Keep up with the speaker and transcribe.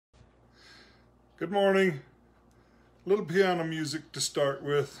Good morning. A little piano music to start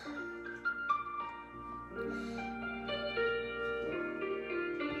with.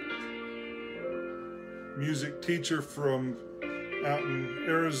 Music teacher from out in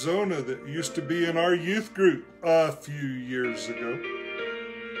Arizona that used to be in our youth group a few years ago.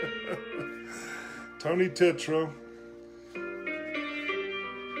 Tony Tetro.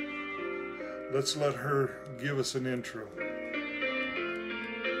 Let's let her give us an intro.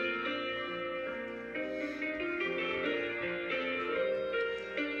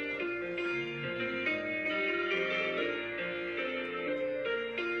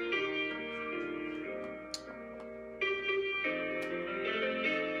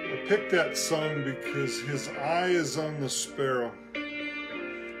 I picked that song because his eye is on the sparrow.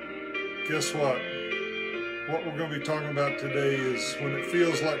 Guess what? What we're going to be talking about today is when it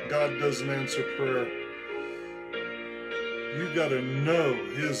feels like God doesn't answer prayer. You got to know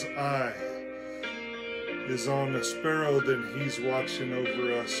his eye is on the sparrow, then he's watching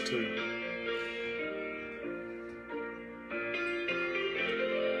over us too.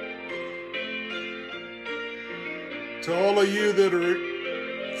 To all of you that are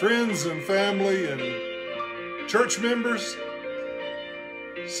friends and family and church members,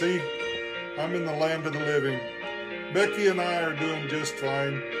 see, I'm in the land of the living. Becky and I are doing just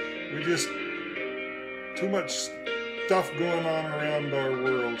fine. We just, too much stuff going on around our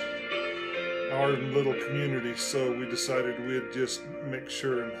world, our little community, so we decided we'd just make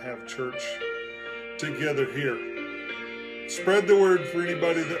sure and have church together here. Spread the word for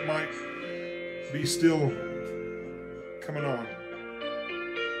anybody that might be still coming on.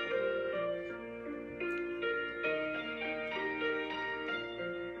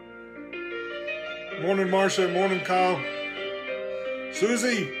 Morning, Marsha. Morning, Kyle.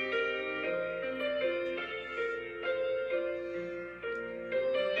 Susie.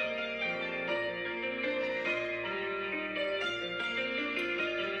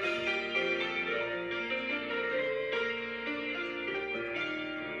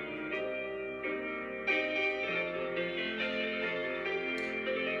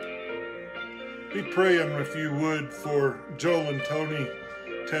 Be praying, if you would, for Joel and Tony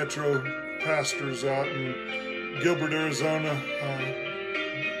Tetro, pastors out in Gilbert, Arizona.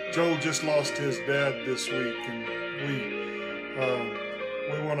 Joel just lost his dad this week, and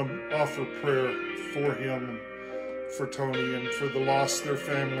we want to offer prayer for him and for Tony and for the loss their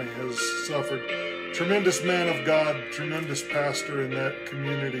family has suffered. Tremendous man of God, tremendous pastor in that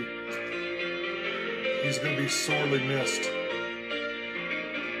community. He's going to be sorely missed.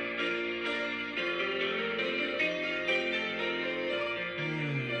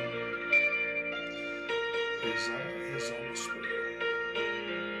 His own spirit.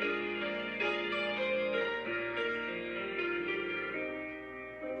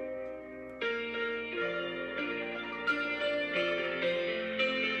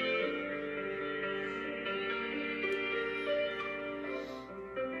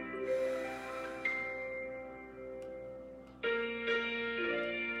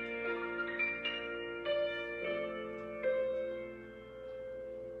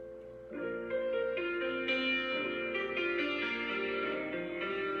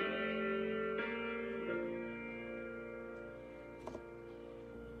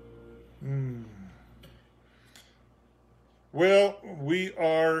 Well, we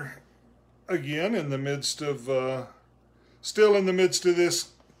are again in the midst of, still in the midst of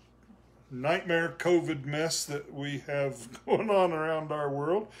this nightmare COVID mess that we have going on around our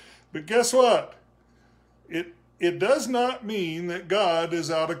world. But guess what? It does not mean that God is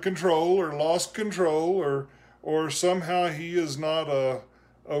out of control or lost control or somehow he is not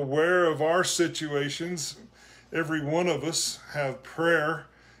aware of our situations. Every one of us have prayer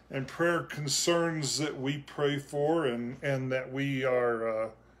and prayer concerns that we pray for and that we are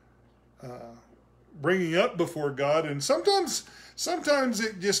bringing up before God. And sometimes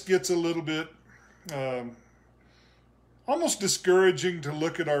it just gets a little bit almost discouraging to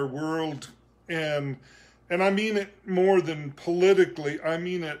look at our world. And I mean it more than politically. I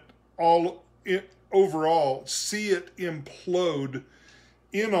mean it overall. See it implode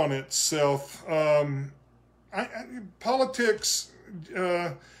in on itself. Politics...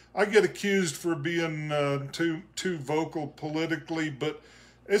 I get accused for being too vocal politically, but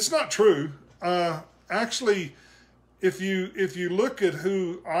it's not true. Actually, if you look at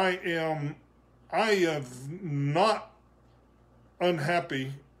who I am not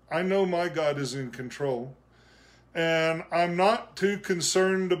unhappy. I know my God is in control, and I'm not too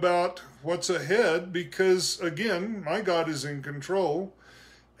concerned about what's ahead because, again, my God is in control,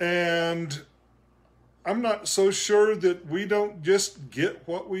 and I'm not so sure that we don't just get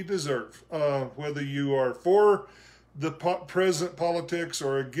what we deserve. Whether you are for the present politics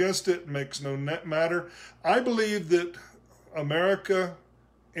or against it makes no matter. I believe that America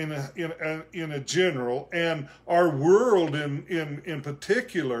in a general, and our world in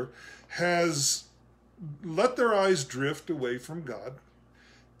particular, has let their eyes drift away from God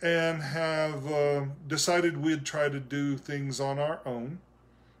and have decided we'd try to do things on our own,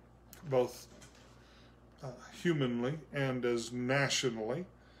 both humanly and as nationally.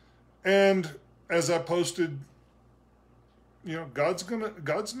 And as I posted,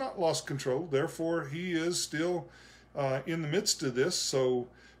 God's not lost control. Therefore, He is still in the midst of this. So,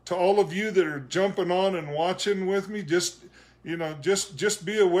 to all of you that are jumping on and watching with me, just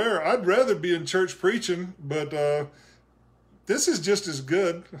be aware. I'd rather be in church preaching, but this is just as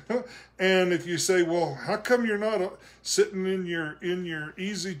good. And if you say, well, how come you're not sitting in your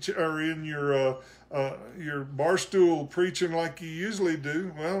easy or in your bar stool preaching like you usually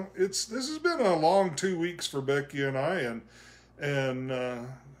do? Well, this has been a long 2 weeks for Becky and I, and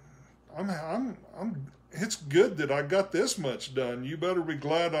it's good that I got this much done. You better be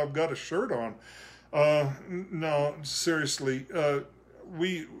glad I've got a shirt on. No, seriously,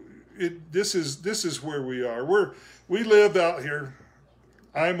 this is where we are. We live out here.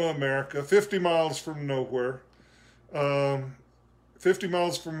 I'm America, 50 miles from nowhere. 50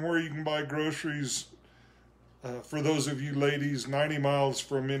 miles from where you can buy groceries. For those of you ladies, 90 miles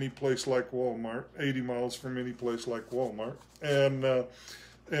from any place like Walmart, 80 miles from any place like Walmart,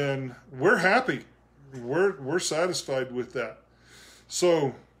 and we're happy. We're satisfied with that.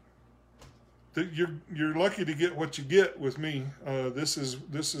 So you're lucky to get what you get with me. This is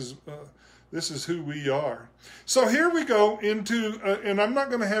who we are. So here we go into, and I'm not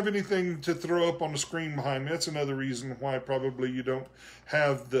going to have anything to throw up on the screen behind me. That's another reason why probably you don't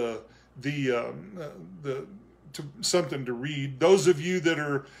have something to read. Those of you that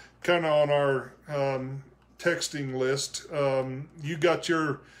are kind of on our texting list, you got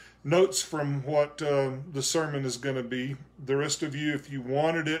your notes from what the sermon is going to be. The rest of you, if you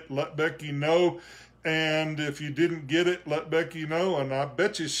wanted it, let Becky know. And if you didn't get it, let Becky know. And I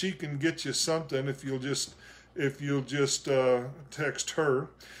bet you she can get you something if you'll just text her.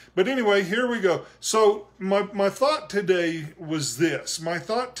 But anyway, here we go. So my thought today was this. My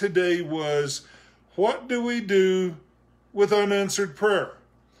thought today was, what do we do with unanswered prayer?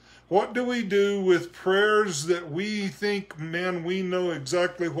 What do we do with prayers that we think, man, we know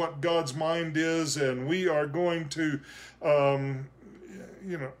exactly what God's mind is, and we are going to,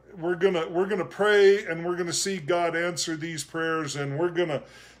 we're gonna pray, and we're gonna see God answer these prayers, and we're gonna,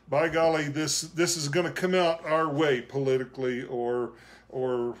 by golly, this is gonna come out our way politically or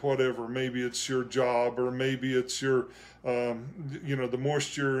whatever. Maybe it's your job, or maybe it's your the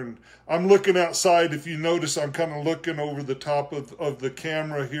moisture. And I'm looking outside. If you notice, I'm kind of looking over the top of the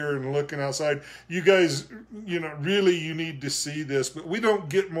camera here and looking outside. You guys, really you need to see this, but we don't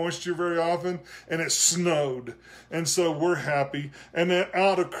get moisture very often, and it snowed. And so we're happy. And then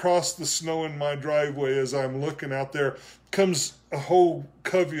out across the snow in my driveway, as I'm looking out there, comes a whole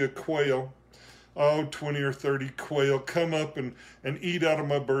covey of quail. 20 or 30 quail come up and eat out of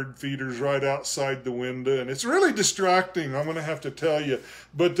my bird feeders right outside the window, and it's really distracting, I'm going to have to tell you.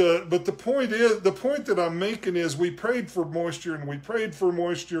 But the point that I'm making is, we prayed for moisture,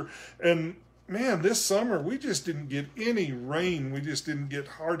 and man, this summer we just didn't get any rain. We just didn't get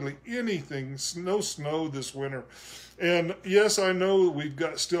hardly anything. No snow this winter. And yes, I know we've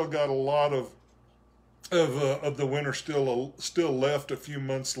still got a lot of the winter still left, a few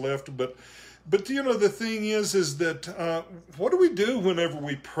months left, but the thing is that what do we do whenever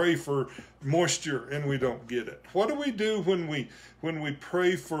we pray for moisture and we don't get it? What do we do when we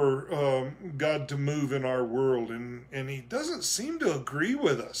pray for God to move in our world and He doesn't seem to agree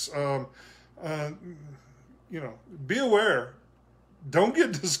with us? Be aware. Don't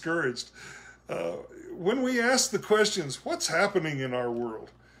get discouraged. When we ask the questions, what's happening in our world?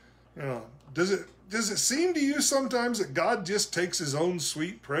 Does it seem to you sometimes that God just takes His own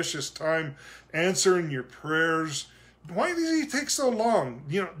sweet, precious time answering your prayers? Why does He take so long?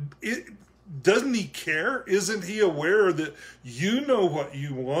 Doesn't He care? Isn't He aware that you know what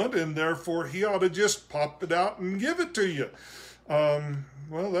you want, and therefore He ought to just pop it out and give it to you?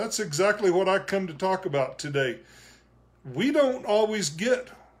 Well, that's exactly what I come to talk about today. We don't always get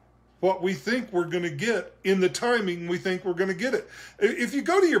what we think we're going to get in the timing we think we're going to get it. If you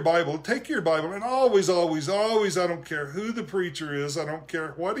go to your Bible, take your Bible, and always, I don't care who the preacher is, I don't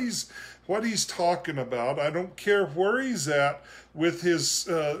care what he's talking about, I don't care where he's at with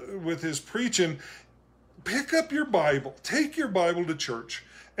his preaching, pick up your Bible, take your Bible to church,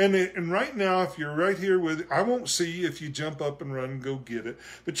 And right now, if you're right here with, I won't see if you jump up and run and go get it.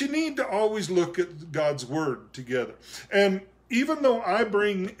 But you need to always look at God's word together. And even though I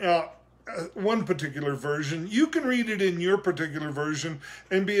bring out one particular version, you can read it in your particular version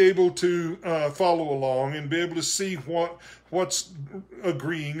and be able to follow along and be able to see what's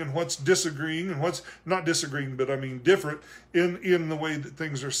agreeing and what's disagreeing and what's not disagreeing, but I mean different in the way that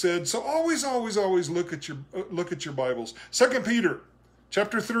things are said. So always look at your Bibles. 2 Peter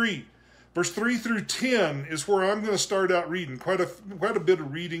chapter 3. Verse 3 through 10 is where I'm going to start out reading. Quite a bit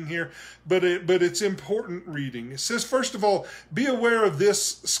of reading here, but it's important reading. It says, first of all, be aware of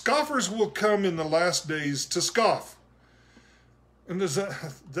this: scoffers will come in the last days to scoff. And does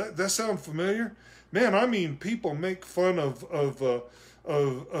that sound familiar? Man, I mean, people make fun of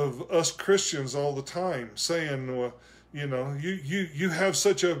us Christians all the time, saying, you have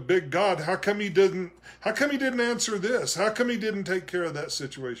such a big God. How come he didn't answer this? How come he didn't take care of that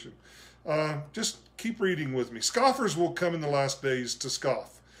situation? Just keep reading with me. Scoffers will come in the last days to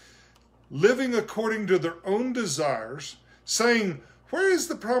scoff, living according to their own desires, saying, where is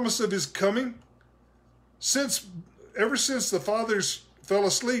the promise of his coming? Ever since the fathers fell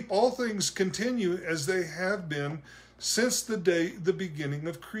asleep, all things continue as they have been since the beginning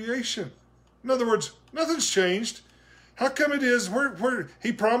of creation. In other words, nothing's changed. How come it is where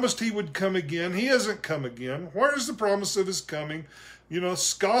he promised he would come again? He hasn't come again. Where is the promise of his coming?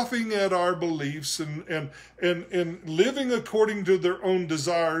 Scoffing at our beliefs and living according to their own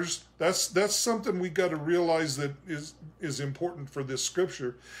desires. That's something we got to realize that is important for this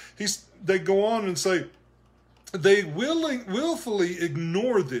scripture. They go on and say, they willfully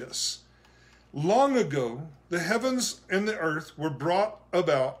ignore this. Long ago, the heavens and the earth were brought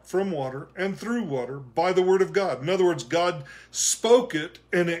about from water and through water by the word of God. In other words, God spoke it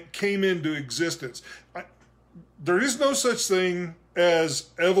and it came into existence. There is no such thing as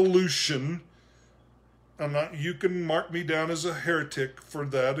evolution. You can mark me down as a heretic for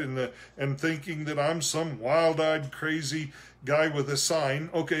that and thinking that I'm some wild-eyed, crazy guy with a sign.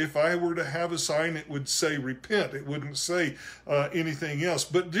 Okay, if I were to have a sign, it would say repent. It wouldn't say anything else.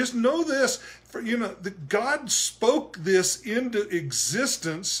 But just know this, that God spoke this into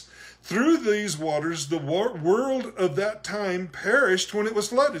existence through these waters. The world of that time perished when it was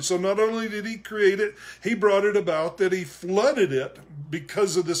flooded. So not only did he create it, he brought it about that he flooded it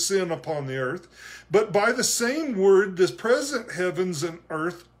because of the sin upon the earth. But by the same word, the present heavens and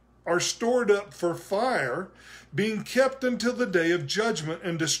earth are stored up for fire, being kept until the day of judgment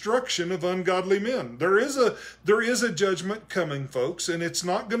and destruction of ungodly men. There is a judgment coming, folks, and it's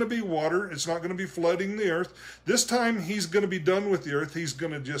not going to be water. It's not going to be flooding the earth. This time he's going to be done with the earth. He's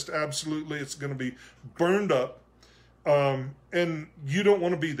going to just it's going to be burned up, and you don't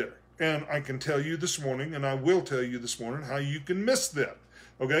want to be there. And I can tell you this morning, and I will tell you this morning, how you can miss that,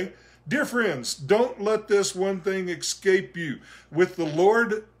 okay? Dear friends, don't let this one thing escape you. With the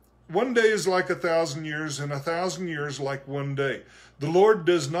Lord, one day is like 1,000 years, and 1,000 years like one day. The Lord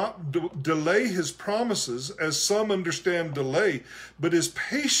does not delay his promises, as some understand delay, but is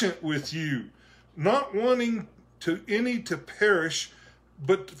patient with you, not wanting any to perish,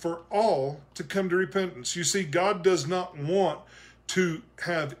 but for all to come to repentance. You see, God does not want to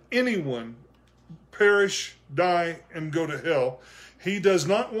have anyone perish, die, and go to hell. He does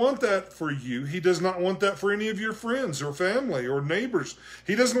not want that for you. He does not want that for any of your friends or family or neighbors.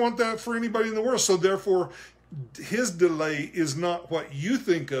 He doesn't want that for anybody in the world. So therefore, his delay is not what you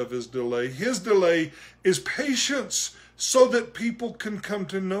think of as delay. His delay is patience so that people can come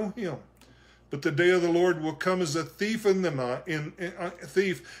to know him. But the day of the Lord will come as a thief in the night,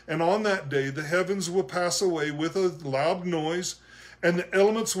 thief, and on that day the heavens will pass away with a loud noise, and the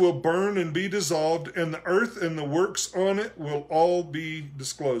elements will burn and be dissolved, and the earth and the works on it will all be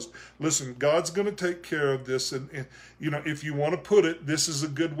disclosed. Listen, God's going to take care of this. And if you want to put it, this is a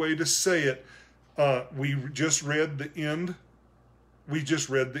good way to say it. We just read the end. We just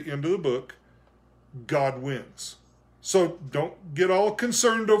read the end of the book. God wins. So don't get all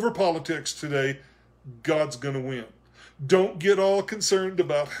concerned over politics today. God's going to win. Don't get all concerned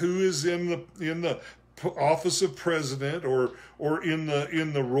about who is in the office of president or in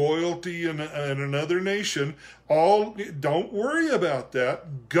the royalty in another nation. Don't worry about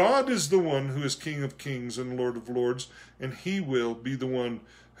that. God is the one who is King of Kings and Lord of Lords, and he will be the one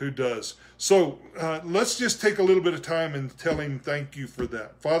who does. So let's just take a little bit of time and tell him thank you for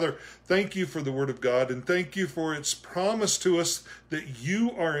that. Father, thank you for the word of God, and thank you for its promise to us that you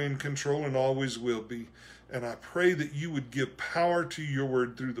are in control and always will be. And I pray that you would give power to your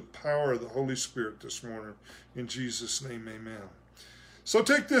word through the power of the Holy Spirit this morning. In Jesus' name, amen. So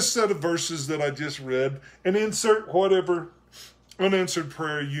take this set of verses that I just read and insert whatever unanswered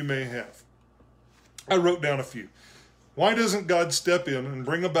prayer you may have. I wrote down a few. Why doesn't God step in and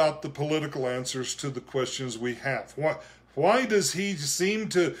bring about the political answers to the questions we have? Why does he seem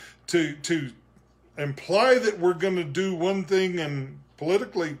to imply that we're going to do one thing and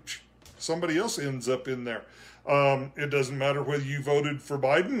politically somebody else ends up in there? It doesn't matter whether you voted for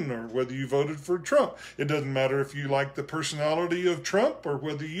Biden or whether you voted for Trump. It doesn't matter if you like the personality of Trump or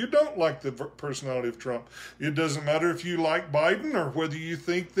whether you don't like the personality of Trump. It doesn't matter if you like Biden or whether you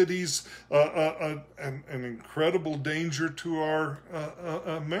think that he's an incredible danger to our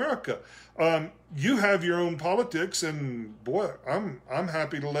America. You have your own politics, and boy, I'm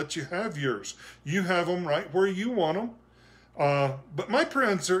happy to let you have yours. You have them right where you want them. But my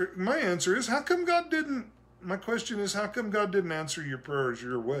answer is, how come God didn't? My question is, how come God didn't answer your prayers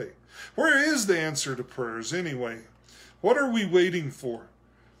your way? Where is the answer to prayers anyway? What are we waiting for?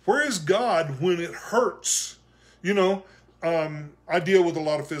 Where is God when it hurts? You know, I deal with a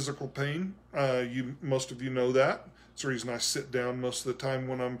lot of physical pain. Most of you know that. It's the reason I sit down most of the time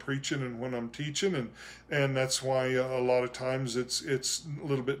when I'm preaching and when I'm teaching, and that's why a lot of times it's a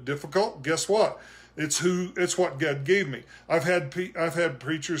little bit difficult. Guess what? It's what God gave me. I've had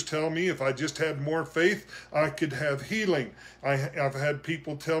preachers tell me if I just had more faith, I could have healing. I've had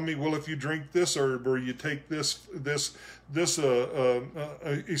people tell me, well, if you drink this herb or you take this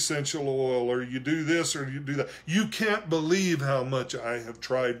essential oil or you do this or you do that, you can't believe how much I have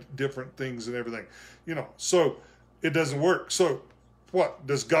tried different things and everything. You know, so it doesn't work. So what?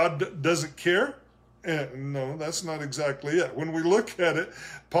 Does God doesn't care? No, that's not exactly it. When we look at it,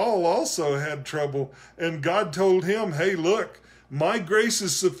 Paul also had trouble, and God told him, hey, look, my grace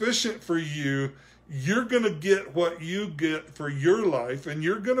is sufficient for you. You're going to get what you get for your life, and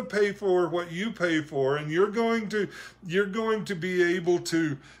you're going to pay for what you pay for, and you're going to be able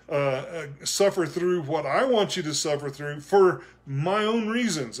to suffer through what I want you to suffer through for my own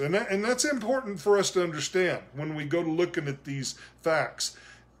reasons. And that's important for us to understand when we go to looking at these facts.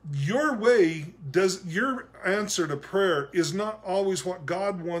 Your answer to prayer is not always what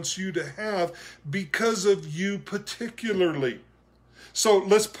God wants you to have because of you particularly. So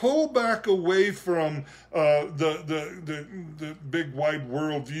let's pull back away from the big wide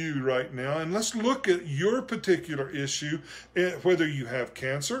world view right now, and let's look at your particular issue, whether you have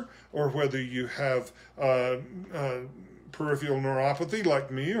cancer or whether you have peripheral neuropathy like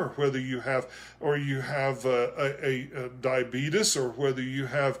me, or whether you have a diabetes, or whether you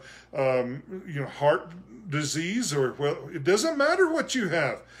have heart disease, or it doesn't matter what you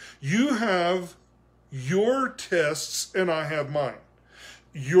have. You have your tests and I have mine.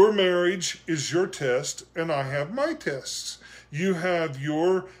 Your marriage is your test and I have my tests. You have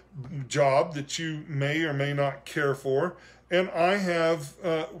your job that you may or may not care for, and I have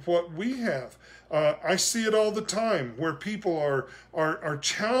what we have. I see it all the time where people are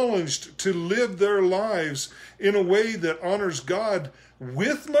challenged to live their lives in a way that honors God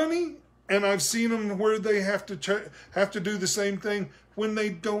with money, and I've seen them where they have to do the same thing when they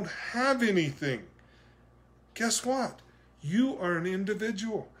don't have anything. Guess what? You are an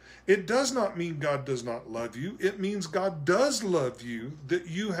individual. It does not mean God does not love you. It means God does love you, that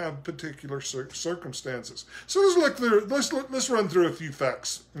you have particular circumstances. So let's run through a few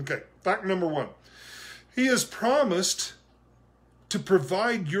facts. Okay, fact number one. He has promised to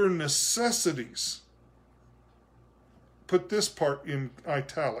provide your necessities. Put this part in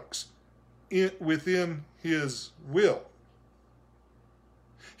italics. Within his will.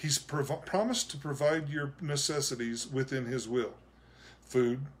 He's promised to provide your necessities within his will.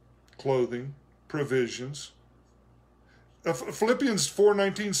 Food, clothing, provisions. Philippians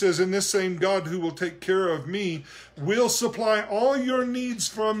 4:19 says, "And this same God who will take care of me will supply all your needs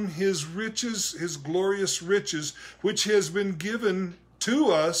from his riches, his glorious riches, which has been given to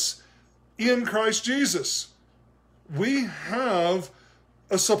us in Christ Jesus." We have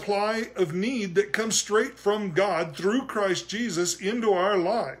a supply of need that comes straight from God through Christ Jesus into our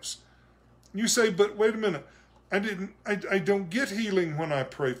lives. You say, but wait a minute. I don't get healing when I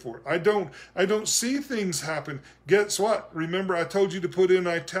pray for it. I don't see things happen. Guess what? Remember, I told you to put in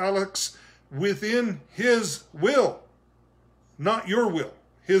italics, within his will. Not your will,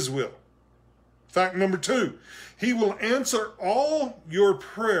 his will. Fact number two, he will answer all your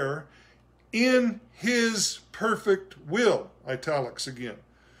prayer in his perfect will. Italics again.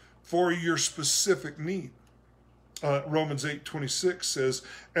 For your specific need. Romans 8:26 says,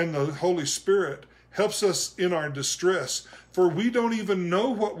 "And the Holy Spirit helps us in our distress, for we don't even know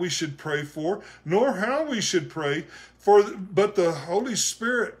what we should pray for, nor how we should pray, but the Holy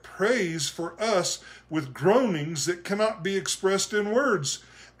Spirit prays for us with groanings that cannot be expressed in words.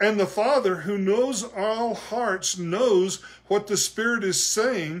 And the Father, who knows all hearts, knows what the Spirit is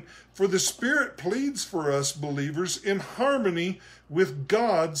saying, for the Spirit pleads for us believers in harmony with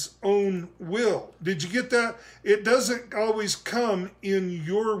God's own will. Did you get that? It doesn't always come in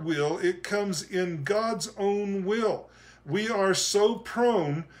your will. It comes in God's own will. We are so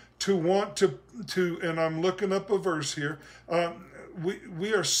prone to want to and I'm looking up a verse here.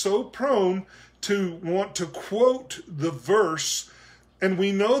 We are so prone to want to quote the verse, and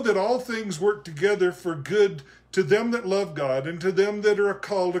we know that all things work together for good to them that love God and to them that are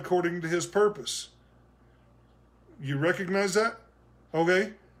called according to his purpose. You recognize that?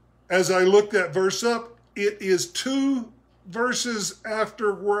 Okay. As I looked that verse up, it is 2 verses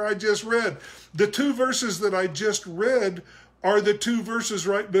after where I just read. The 2 verses that I just read are the 2 verses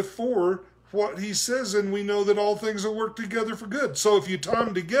right before what he says, and we know that all things will work together for good. So if you tie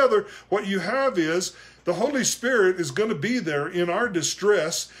them together, what you have is the Holy Spirit is going to be there in our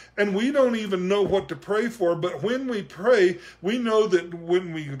distress, and we don't even know what to pray for. But when we pray, we know that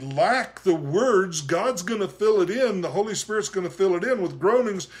when we lack the words, God's going to fill it in. The Holy Spirit's going to fill it in with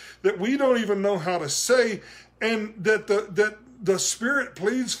groanings that we don't even know how to say, and that the Spirit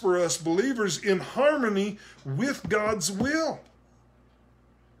pleads for us believers in harmony with God's will.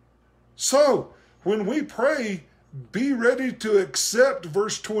 So, when we pray, be ready to accept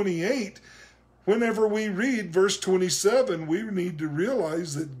verse 28. Whenever we read verse 27, we need to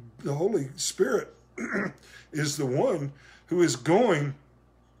realize that the Holy Spirit is the one who is going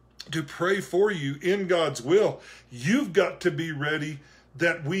to pray for you in God's will. You've got to be ready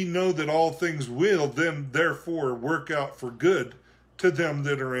that we know that all things will then therefore work out for good to them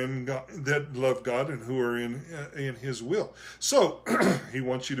that are in God, that love God and who are in his will. So he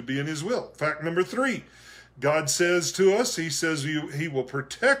wants you to be in his will. Fact number 3, God says to us, he says he will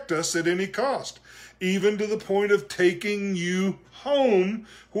protect us at any cost, even to the point of taking you home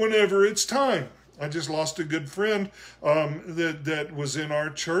whenever it's time. I just lost a good friend that was in our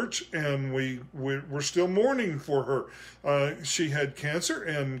church, and we're still mourning for her. She had cancer,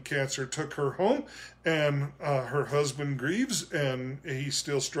 and cancer took her home, and her husband grieves, and he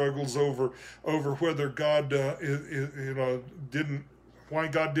still struggles over whether God why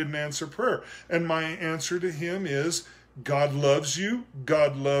God didn't answer prayer. And my answer to him is, God loves you,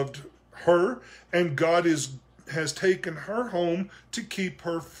 God loved her, and God has taken her home to keep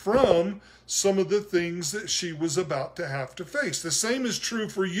her from some of the things that she was about to have to face. The same is true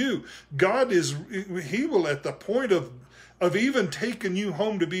for you. He will, at the point of even taking you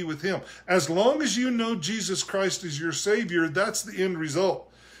home to be with him, as long as you know Jesus Christ is your Savior, that's the end result.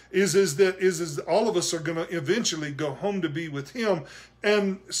 Is that all of us are going to eventually go home to be with him.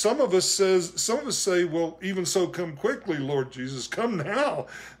 And some of us say, well, even so, come quickly, Lord Jesus, come now.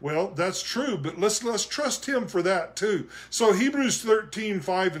 Well, that's true, but let's trust him for that too. So Hebrews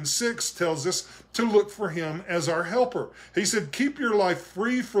 13:5-6 tells us to look for him as our helper. He said, keep your life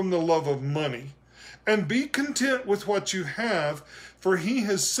free from the love of money and be content with what you have, for he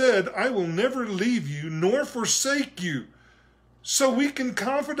has said, I will never leave you nor forsake you. So we can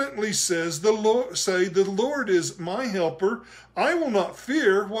confidently say, the Lord is my helper. I will not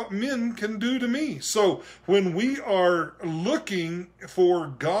fear what men can do to me. So when we are looking for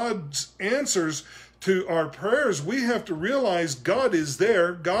God's answers to our prayers, we have to realize God is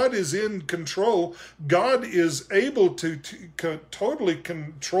there. God is in control. God is able to totally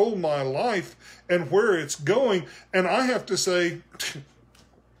control my life and where it's going. And I have to say,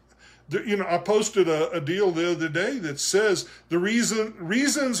 I posted a deal the other day that says the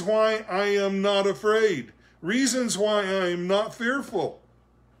reasons why I am not afraid, reasons why I am not fearful.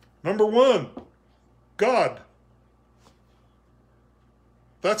 Number 1, God.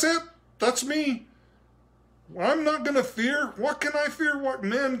 That's it. That's me. I'm not going to fear. What can I fear? What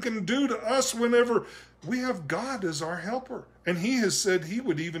men can do to us whenever we have God as our helper? And he has said he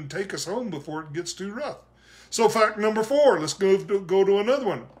would even take us home before it gets too rough. So fact number 4, let's go to another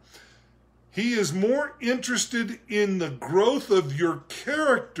one. He is more interested in the growth of your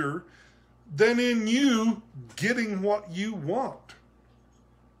character than in you getting what you want.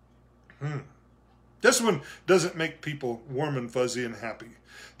 This one doesn't make people warm and fuzzy and happy.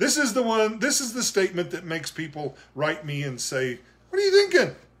 This is the statement that makes people write me and say, what are you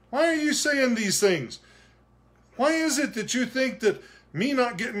thinking? Why are you saying these things? Why is it that you think that me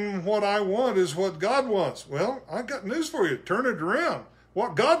not getting what I want is what God wants? Well, I got news for you. Turn it around.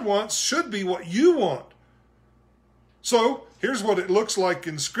 What God wants should be what you want. So here's what it looks like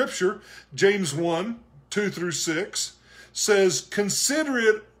in Scripture. James 1:2-6 says, consider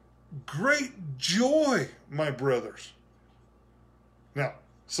it great joy, my brothers. Now,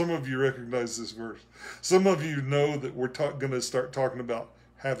 some of you recognize this verse. Some of you know that we're going to start talking about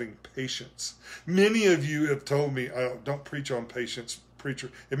having patience. Many of you have told me, don't preach on patience,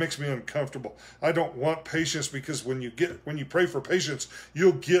 preacher. It makes me uncomfortable. I don't want patience because when you pray for patience,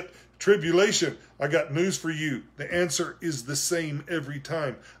 you'll get tribulation. I got news for you. The answer is the same every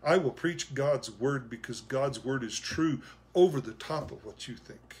time. I will preach God's word because God's word is true over the top of what you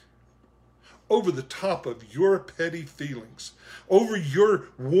think, over the top of your petty feelings, over your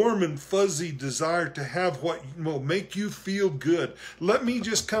warm and fuzzy desire to have what will make you feel good. Let me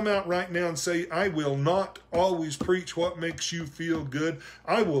just come out right now and say, I will not always preach what makes you feel good.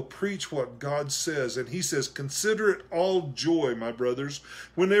 I will preach what God says. And he says, consider it all joy, my brothers,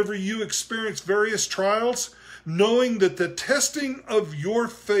 whenever you experience various trials, knowing that the testing of your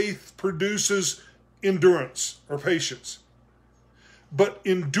faith produces endurance or patience. But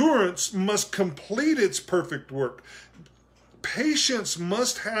endurance must complete its perfect work. Patience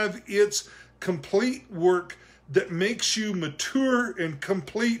must have its complete work that makes you mature and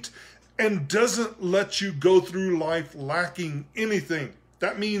complete and doesn't let you go through life lacking anything.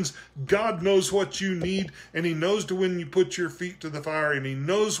 That means God knows what you need, and he knows when you put your feet to the fire, and he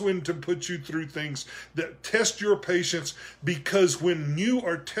knows when to put you through things that test your patience, because when you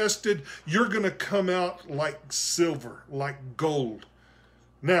are tested, you're going to come out like silver, like gold.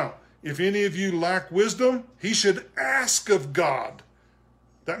 Now, if any of you lack wisdom, he should ask of God.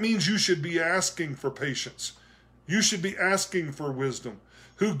 That means you should be asking for patience. You should be asking for wisdom,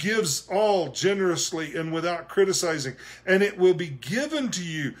 who gives all generously and without criticizing, and it will be given to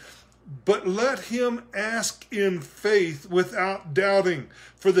you. But let him ask in faith without doubting.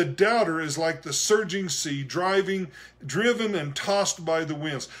 For the doubter is like the surging sea, driven and tossed by the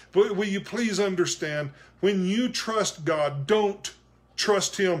winds. But will you please understand, when you trust God, don't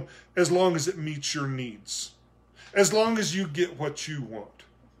trust him as long as it meets your needs, as long as you get what you want.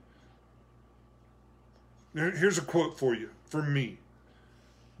 Here's a quote for you, from me.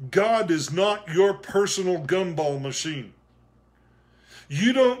 God is not your personal gumball machine.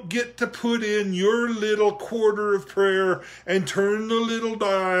 You don't get to put in your little quarter of prayer and turn the little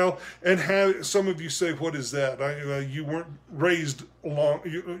dial and have, some of you say, what is that? You weren't raised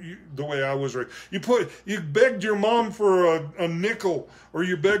the way I was raised. You begged your mom for a nickel, or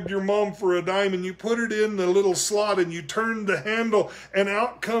you begged your mom for a dime, and you put it in the little slot and you turned the handle and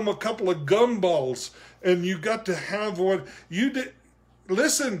out come a couple of gumballs, and you got to have what you did.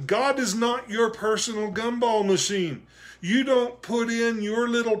 Listen, God is not your personal gumball machine. You don't put in your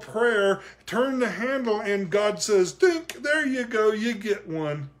little prayer, turn the handle, and God says, dink, there you go, you get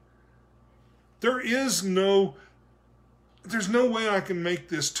one. There's no way I can make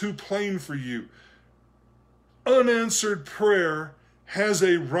this too plain for you. Unanswered prayer has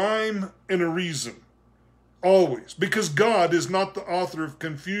a rhyme and a reason. Always. Because God is not the author of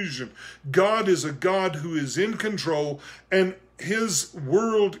confusion. God is a God who is in control, and his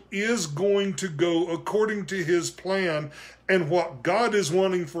world is going to go according to his plan. And what God is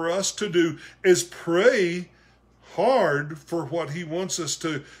wanting for us to do is pray hard for what he wants us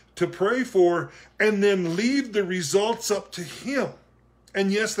to pray for, and then leave the results up to him.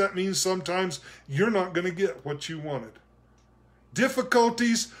 And yes, that means sometimes you're not going to get what you wanted.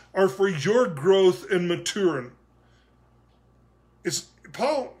 Difficulties are for your growth and maturing. It's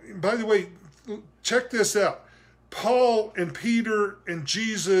Paul, by the way, check this out. Paul and Peter and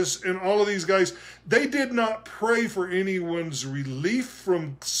Jesus and all of these guys, they did not pray for anyone's relief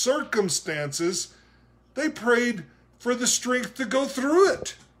from circumstances. They prayed for the strength to go through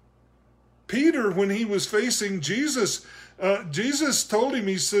it. Peter, when he was facing Jesus, Jesus told him,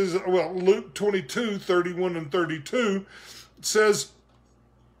 he says, well, Luke 22, 31 and 32 says,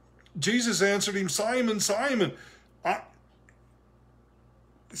 Jesus answered him, Simon, Simon,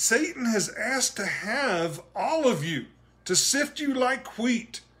 Satan has asked to have all of you, to sift you like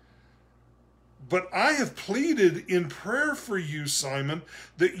wheat. But I have pleaded in prayer for you, Simon,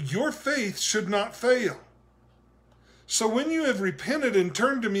 that your faith should not fail. So when you have repented and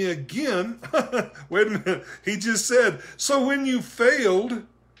turned to me again, wait a minute, he just said, so when you failed,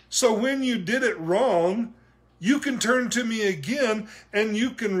 so when you did it wrong, you can turn to me again and you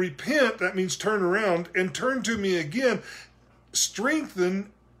can repent, that means turn around, and turn to me again, strengthen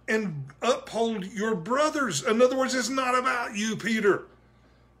and uphold your brothers. In other words, it's not about you, Peter.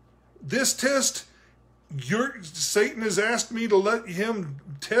 This test, Satan has asked me to let him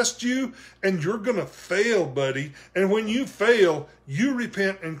test you, and you're going to fail, buddy. And when you fail, you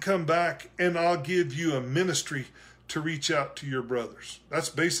repent and come back, and I'll give you a ministry to reach out to your brothers. That's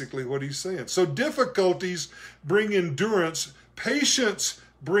basically what he's saying. So difficulties bring endurance. Patience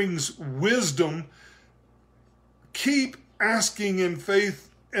brings wisdom. Keep asking in faith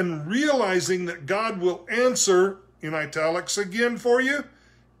and realizing that God will answer, in italics again for you,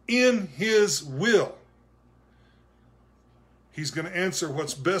 in his will. He's going to answer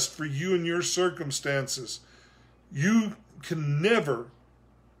what's best for you and your circumstances. You can never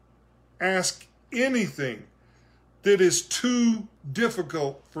ask anything that is too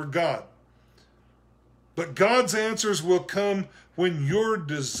difficult for God. But God's answers will come when your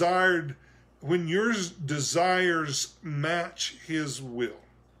desires match his will.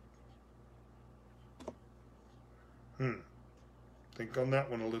 Think on that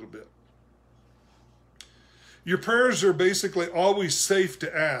one a little bit. Your prayers are basically always safe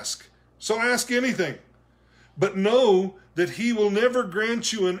to ask. So ask anything. But know that he will never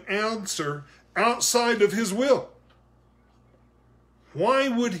grant you an answer outside of his will. Why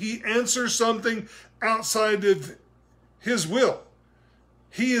would he answer something outside of his will?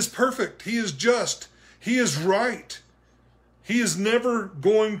 He is perfect. He is just. He is right. He is never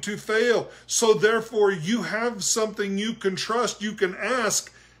going to fail. So therefore, you have something you can trust, you can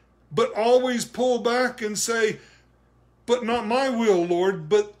ask, but always pull back and say, but not my will, Lord,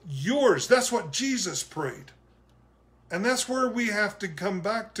 but yours. That's what Jesus prayed. And that's where we have to come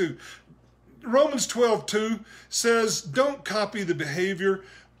back to. Romans 12:2 says, don't copy the behavior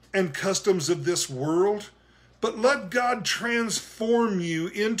and customs of this world, but let God transform you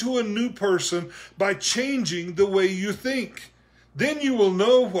into a new person by changing the way you think. Then you will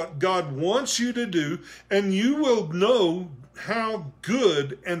know what God wants you to do, and you will know how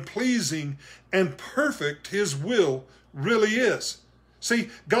good and pleasing and perfect his will really is. See,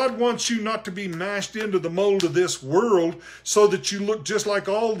 God wants you not to be mashed into the mold of this world so that you look just like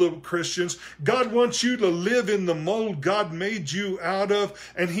all the Christians. God wants you to live in the mold God made you out of,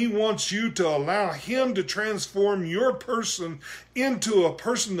 and he wants you to allow him to transform your person into a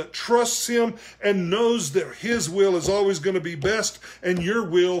person that trusts him and knows that his will is always going to be best and your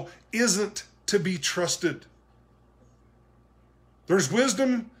will isn't to be trusted. There's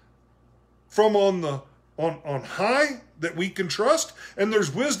wisdom from on high that we can trust, and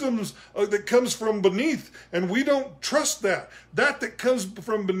there's wisdom that comes from beneath, and we don't trust that. That comes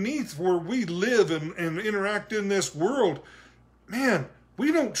from beneath where we live and interact in this world. Man,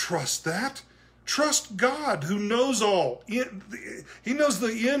 we don't trust that. Trust God who knows all. He knows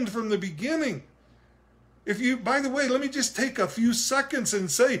the end from the beginning. By the way, let me just take a few seconds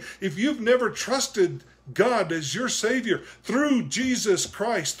and say, if you've never trusted God as your Savior, through Jesus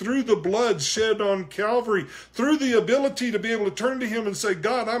Christ, through the blood shed on Calvary, through the ability to be able to turn to him and say,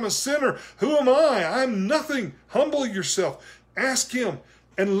 God, I'm a sinner. Who am I? I'm nothing. Humble yourself. Ask him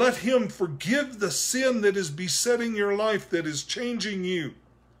and let him forgive the sin that is besetting your life, that is changing you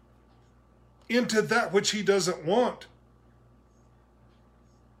into that which he doesn't want.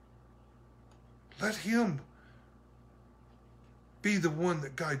 Let him be the one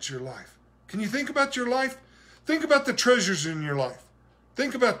that guides your life. Can you think about your life? Think about the treasures in your life.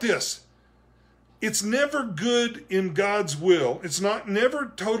 Think about this. It's never good in God's will. It's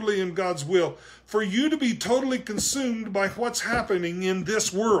never totally in God's will for you to be totally consumed by what's happening in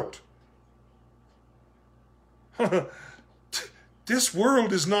this world. This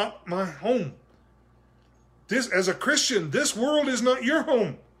world is not my home. As a Christian, this world is not your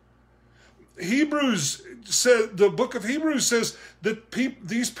home. The book of Hebrews says that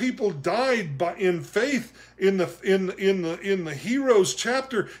these people died in faith in the heroes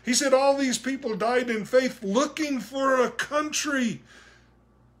chapter. He said all these people died in faith looking for a country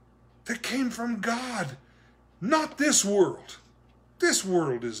that came from God, not this world. This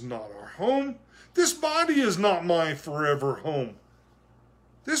world is not our home. This body is not my forever home.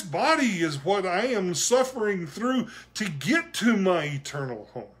 This body is what I am suffering through to get to my eternal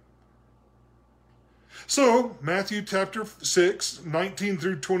home. So, Matthew chapter 6, 19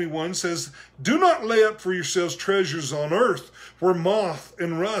 through 21 says, do not lay up for yourselves treasures on earth where moth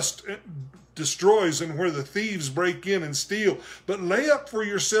and rust destroys and where the thieves break in and steal, but lay up for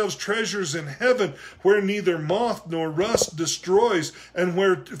yourselves treasures in heaven where neither moth nor rust destroys and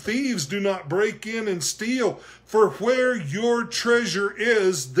where thieves do not break in and steal. For where your treasure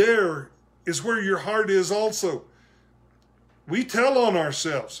is, there is where your heart is also. We tell on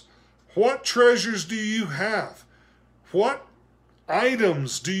ourselves. What treasures do you have? What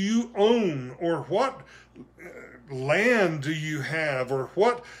items do you own? Or what land do you have? Or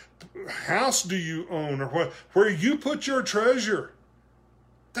what house do you own? Or where you put your treasure?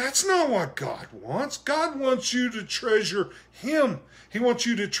 That's not what God wants. God wants you to treasure him. He wants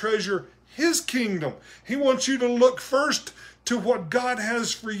you to treasure his kingdom. He wants you to look first to what God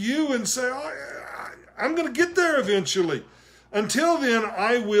has for you and say, I'm going to get there eventually. Until then,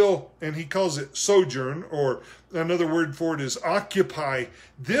 I will, and he calls it sojourn, or another word for it is occupy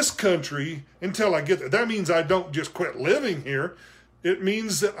this country until I get there. That means I don't just quit living here. It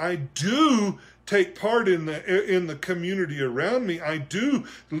means that I do take part in the community around me. I do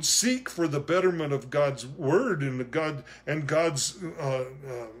seek for the betterment of God's word and God's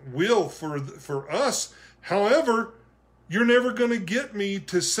will for us. However, you're never going to get me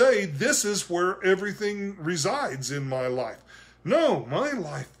to say this is where everything resides in my life. No, my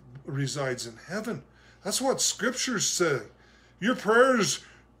life resides in heaven. That's what scriptures say. Your prayers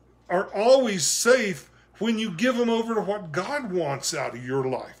are always safe when you give them over to what God wants out of your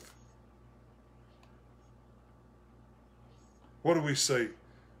life. What do we say?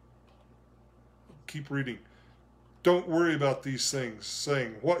 Keep reading. Don't worry about these things,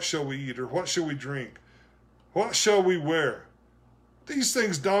 saying, what shall we eat, or what shall we drink? What shall we wear? These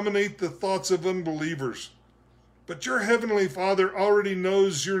things dominate the thoughts of unbelievers. But your heavenly Father already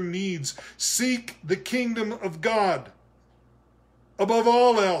knows your needs. Seek the kingdom of God above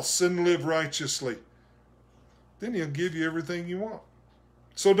all else and live righteously. Then he'll give you everything you want.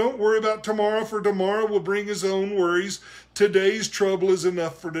 So don't worry about tomorrow, for tomorrow will bring his own worries. Today's trouble is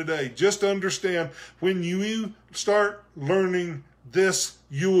enough for today. Just understand, when you start learning this,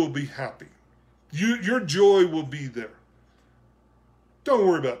 you will be happy. Your joy will be there. Don't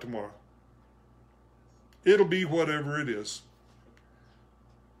worry about tomorrow. It'll be whatever it is.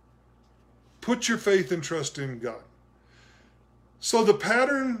 Put your faith and trust in God. So the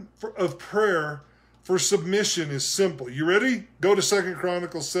pattern of prayer for submission is simple. You ready? Go to 2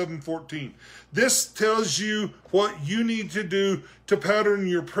 Chronicles 7:14. This tells you what you need to do to pattern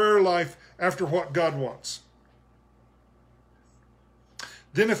your prayer life after what God wants.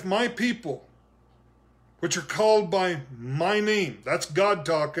 Then if my people, which are called by my name, that's God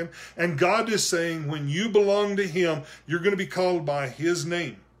talking, and God is saying when you belong to him, you're going to be called by his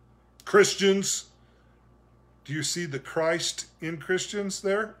name. Christians, do you see the Christ in Christians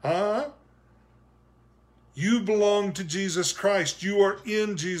there? You belong to Jesus Christ. You are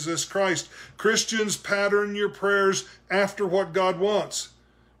in Jesus Christ. Christians, pattern your prayers after what God wants.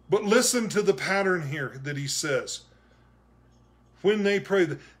 But listen to the pattern here that he says. When they pray,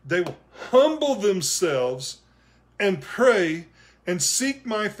 they will humble themselves and pray and seek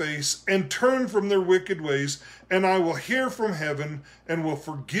my face and turn from their wicked ways, and I will hear from heaven and will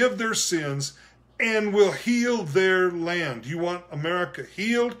forgive their sins and will heal their land. You want America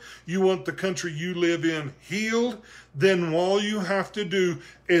healed? You want the country you live in healed? Then all you have to do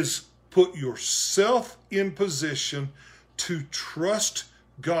is put yourself in position to trust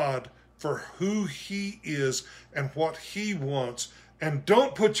God for who he is and what he wants. And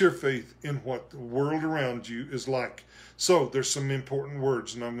don't put your faith in what the world around you is like. So there's some important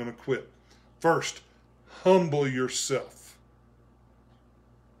words, and I'm going to quit. First, humble yourself.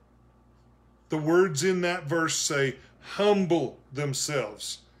 The words in that verse say, humble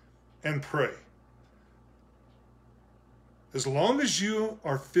themselves and pray. As long as you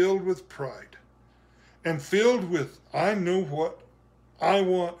are filled with pride and filled with, I know what I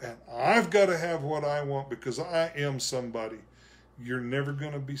want and I've got to have what I want because I am somebody, you're never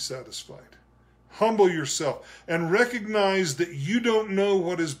going to be satisfied. Humble yourself and recognize that you don't know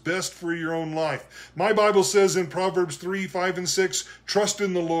what is best for your own life. My Bible says in Proverbs 3:5-6, trust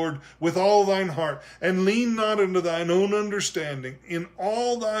in the Lord with all thine heart and lean not unto thine own understanding. In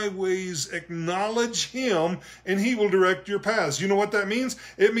all thy ways acknowledge him and he will direct your paths. You know what that means?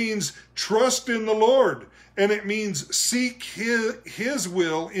 It means trust in the Lord, and it means seek his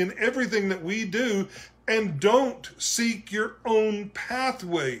will in everything that we do, and don't seek your own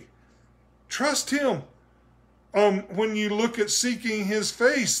pathway. Trust him. When you look at seeking his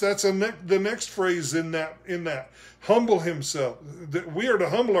face, that's the next phrase in that. Humble himself. That we are to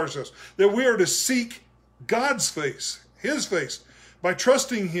humble ourselves. That we are to seek God's face, his face, by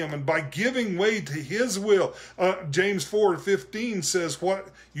trusting him and by giving way to his will. James 4:15 says what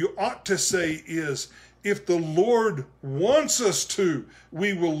you ought to say is, if the Lord wants us to,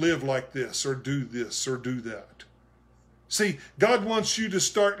 we will live like this or do that. See, God wants you to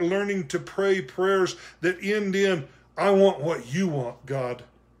start learning to pray prayers that end in, I want what you want, God.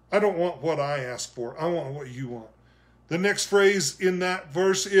 I don't want what I ask for. I want what you want. The next phrase in that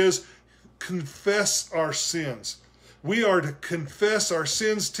verse is confess our sins. We are to confess our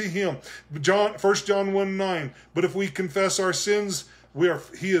sins to him. 1 John 1:9, but if we confess our sins,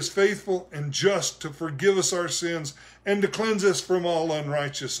 he is faithful and just to forgive us our sins and to cleanse us from all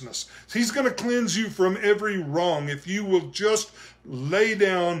unrighteousness. He's going to cleanse you from every wrong if you will just lay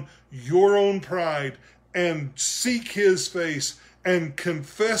down your own pride and seek his face and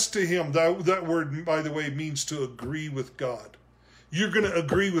confess to him. That word, by the way, means to agree with God. You're going to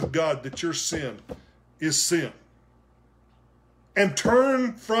agree with God that your sin is sin. and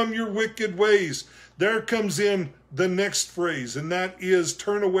turn from your wicked ways. There comes in the next phrase, and that is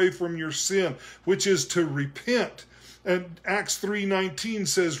turn away from your sin, which is to repent. And Acts 3:19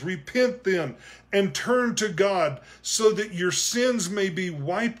 says, repent then and turn to God so that your sins may be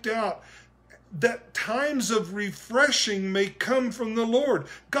wiped out, that times of refreshing may come from the Lord.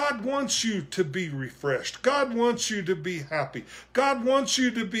 God wants you to be refreshed. God wants you to be happy. God wants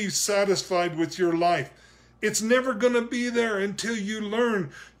you to be satisfied with your life. It's never going to be there until you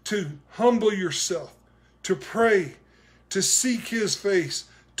learn to humble yourself, to pray, to seek his face,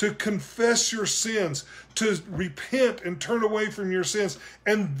 to confess your sins, to repent and turn away from your sins.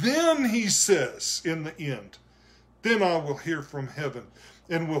 And then he says in the end, then I will hear from heaven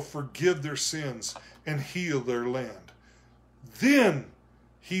and will forgive their sins and heal their land. Then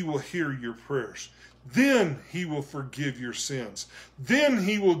he will hear your prayers. Then he will forgive your sins. Then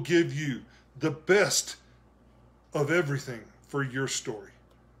he will give you the best of everything for your story.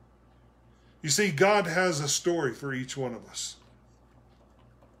 You see, God has a story for each one of us.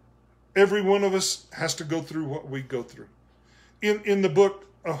 Every one of us has to go through what we go through. In the book,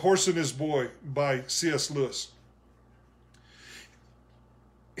 A Horse and His Boy by C.S. Lewis,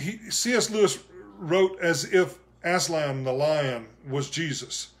 C.S. Lewis wrote as if Aslan the lion was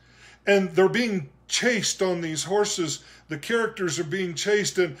Jesus. And they're being chased on these horses. The characters are being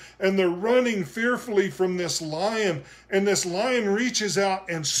chased and they're running fearfully from this lion. And this lion reaches out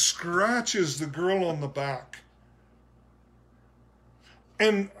and scratches the girl on the back.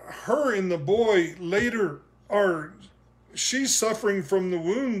 And her and the boy later she's suffering from the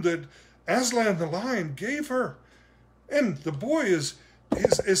wound that Aslan the lion gave her. And the boy is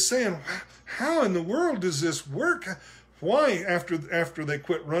saying, how in the world does this work? Why, after they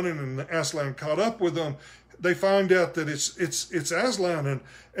quit running and Aslan caught up with them, they find out that it's Aslan.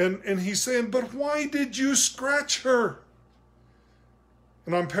 And he's saying, but why did you scratch her?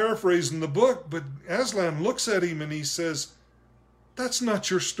 And I'm paraphrasing the book, but Aslan looks at him and he says, that's not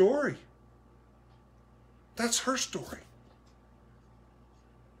your story. That's her story.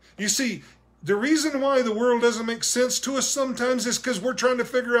 You see, the reason why the world doesn't make sense to us sometimes is because we're trying to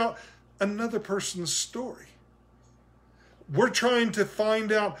figure out another person's story. We're trying to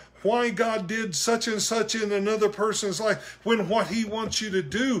find out why God did such and such in another person's life, when what he wants you to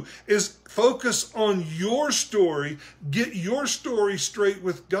do is focus on your story, get your story straight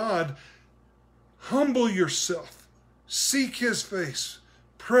with God, humble yourself, seek his face,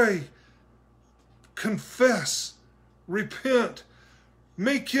 pray, confess, repent,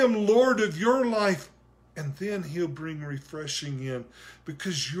 make him Lord of your life, and then he'll bring refreshing in,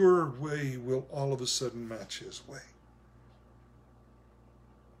 because your way will all of a sudden match his way.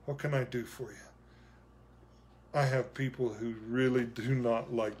 What can I do for you? I have people who really do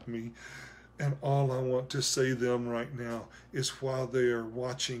not like me, and all I want to say to them right now is, while they are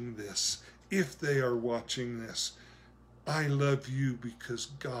watching this, if they are watching this, I love you because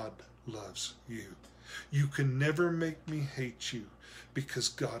God loves you. You can never make me hate you, because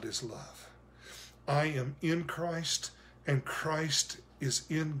God is love. I am in Christ, and Christ is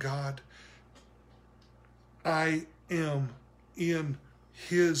in God. I am in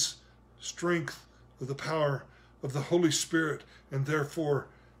his strength of the power of the Holy Spirit, and therefore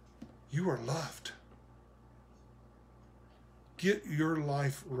you are loved. Get your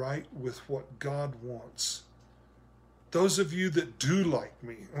life right with what God wants. Those of you that do like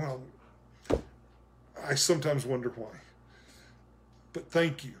me, well, I sometimes wonder why. But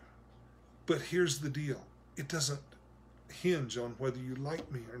thank you. But here's the deal. It doesn't hinge on whether you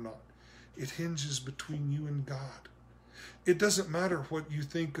like me or not. It hinges between you and God. It doesn't matter what you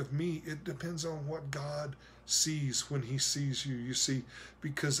think of me. It depends on what God sees when he sees you, you see.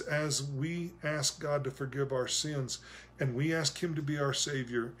 Because as we ask God to forgive our sins, and we ask him to be our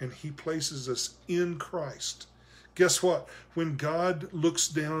Savior, and he places us in Christ, guess what? When God looks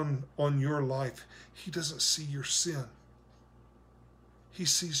down on your life, he doesn't see your sin. He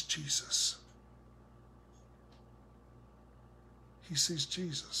sees Jesus. He sees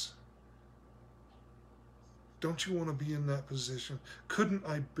Jesus. Don't you want to be in that position? Couldn't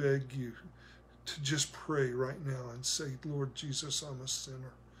I beg you to just pray right now and say, Lord Jesus, I'm a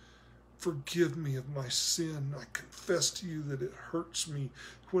sinner. Forgive me of my sin. I confess to you that it hurts me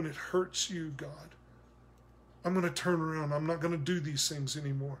when it hurts you, God. I'm going to turn around. I'm not going to do these things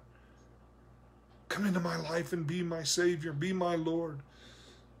anymore. Come into my life and be my Savior. Be my Lord.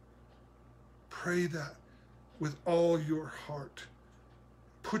 Pray that with all your heart.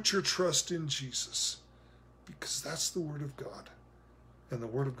 Put your trust in Jesus, because that's the Word of God. And the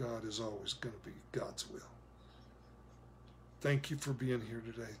Word of God is always going to be God's will. Thank you for being here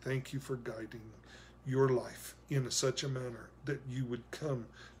today. Thank you for guiding your life in such a manner that you would come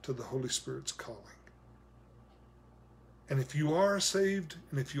to the Holy Spirit's calling. And if you are saved,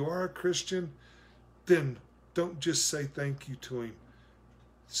 and if you are a Christian, then don't just say thank you to him.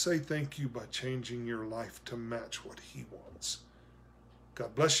 Say thank you by changing your life to match what he wants.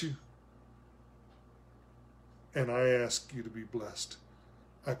 God bless you. And I ask you to be blessed.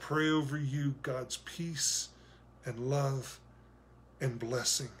 I pray over you God's peace and love and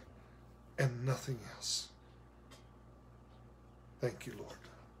blessing and nothing else. Thank you, Lord,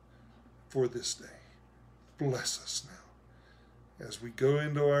 for this day. Bless us now. As we go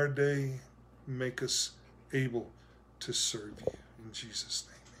into our day, make us able to serve you. In Jesus'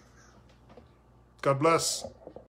 name, amen. God bless.